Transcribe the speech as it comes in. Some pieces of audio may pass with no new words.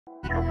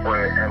Your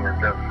boy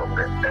Eminem from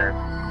the end.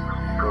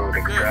 Through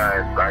the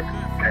guys like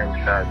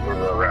 10 shots with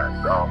the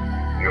rats off.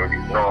 You already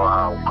know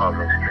how I'm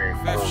coming straight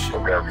through.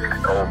 So that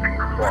don't be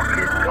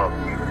fucking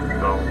dumb.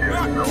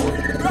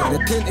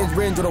 The tinted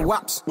range of the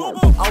waps.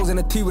 I was in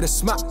a T with a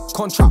smack.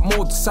 Contract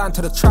mode signed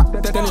to the trap.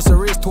 Then it's a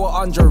race to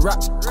 100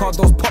 raps. Cause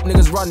those pop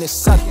niggas run this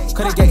sad.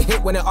 Couldn't get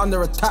hit when they're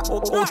under attack.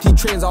 OT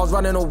trains, I was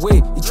running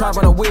away. He tried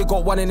run away,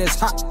 got one in his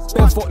hat.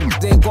 Barefoot,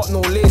 they ain't got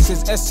no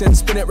laces. Essence,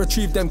 spin it,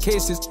 retrieve them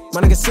cases.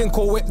 Man, nigga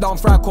Cinco, whip down,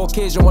 fry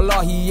Caucasian.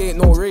 Wallahi, he ain't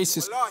no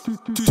racist.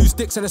 Two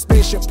sticks in a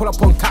spaceship, pull up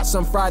on cats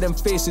and fry them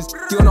faces.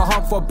 He on a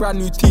hunt for a brand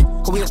new teeth.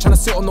 Cause we ain't tryna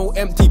sit on no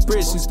empty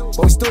braces. But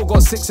we still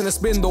got 6 in a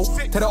spin though.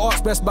 Tell the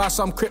arts best buy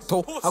some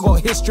crypto. I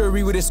got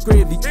history with this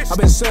gravy. I've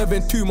been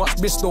serving too much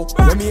Bristol.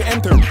 When me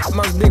enter,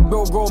 man's big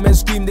bro, bro, men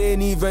scream, they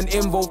ain't even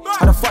involved.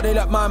 How the fuck they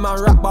let my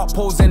man rap about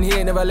posing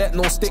here, never let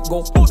no stick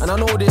go. And I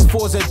know this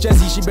four's a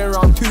Jezzy, she been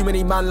around too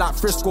many man like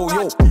Frisco,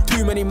 yo.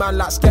 Too many man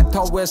like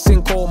Skepta, where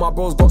Cinco, my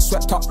bros got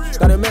swept up.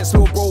 That immense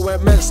little bro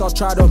went mensa,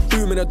 tried to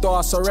boom in the door,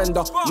 I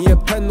surrender. Me a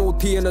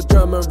penalty in the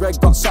German reg,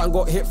 but something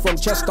got hit from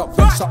chest up,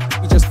 vex up.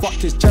 He just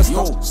fucked his chest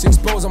up. 6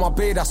 blows on my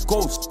bay, that's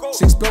ghost.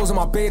 6 blows on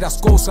my bay,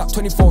 that's ghost. Like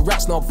 24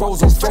 rats now,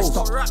 bros on froze.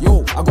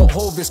 Yo, I got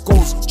Hovis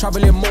goals,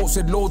 traveling moats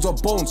with loads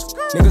of bones.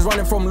 Niggas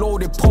running from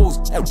loaded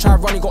poles. M try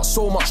run, he got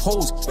so much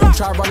holes. M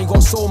try run, he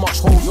got so much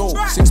holes.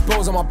 Yo, 6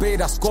 blows on my bay,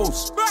 that's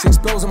ghost. 6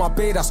 blows on my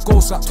bay, that's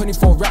ghost. Like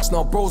 24 rats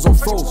now, bros on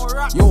froze.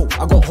 Yo,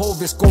 I got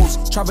Hovis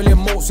goals, traveling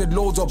moats with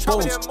loads of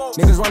bones.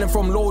 Niggas running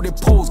from loaded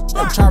poles.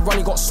 M try run,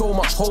 he got so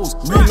much holes.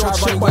 Me try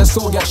run, but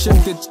still get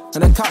shifted.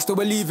 And the cats that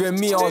were leaving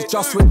me, I was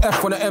just with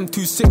F on the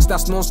M26.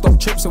 That's non-stop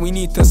trips and we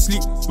need to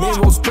sleep. Main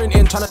road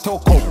sprinting, trying to tell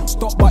Cole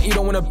stop, but he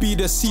don't wanna be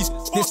deceased.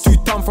 This 2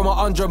 ton from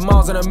 100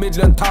 miles in a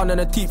Midland town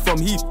and a teeth from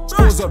Heath.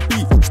 Pulls a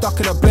beat, stuck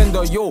in a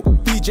blender, yo.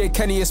 DJ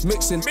Kenny is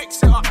mixing.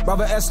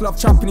 Brother S love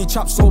trapping, he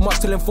chapped so much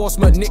till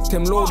enforcement nicked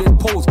him. Loaded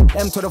poles,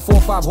 M to the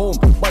 4-5 home,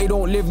 but he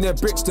don't live near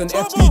Brixton.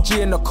 FPG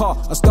in the car,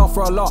 I start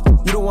for a lot.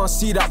 You don't wanna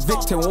see that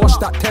victim, watch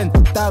that 10.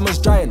 Diamonds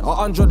drying,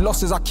 100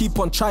 losses, I keep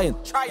on trying.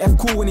 F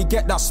cool when he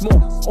get that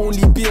smoke,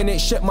 only being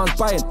ain't shit man's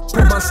buying.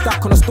 Put man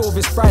stack on the stove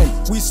is frying.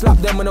 We slap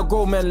them when a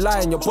grown man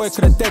lying. Your boy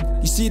coulda dead.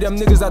 You see them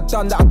niggas that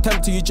done that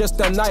attempt to you just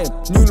denying.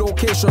 New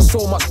location,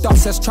 so much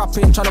dust, says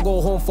trapping, tryna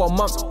go home for a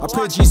month. I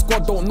pray G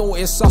squad don't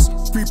notice us.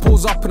 3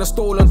 pulls up in a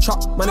stolen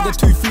truck. Man nigga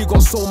 2-3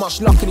 got so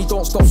much luck and he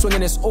don't stop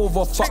swinging, it's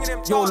over, fuck.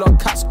 Yo, long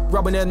cats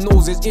rubbing their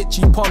noses,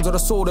 itchy palms of the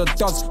soda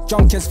duds.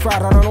 Junk is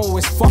fried and I know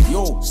it's fuck.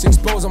 Yo, 6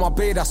 blows on my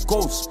bay, that's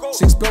ghost.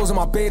 6 blows on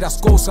my bay, that's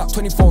ghost. Like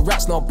 24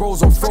 rats now,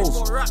 bros on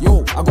froze.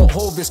 Yo, I got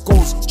Hovis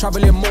goals,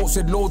 traveling moats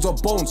with loads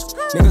of bones.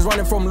 Niggas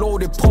running from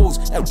loaded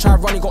poles. M try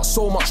run, he got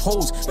so much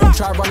holes. M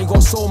try run, he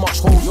got so much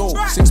holes. Yo,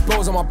 6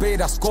 blows on my bay,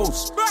 that's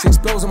ghost. 6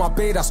 blows on my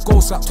bay, that's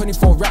ghost. Like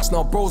 24 rats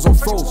now, bros on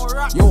froze.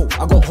 Yo,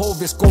 I got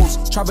Hovis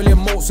goals, traveling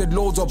moats with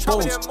loads of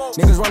bones.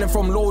 Niggas running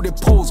from loaded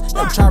poles.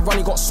 M try run,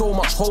 he got so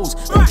much holes.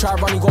 M try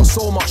run, he got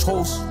so much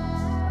holes.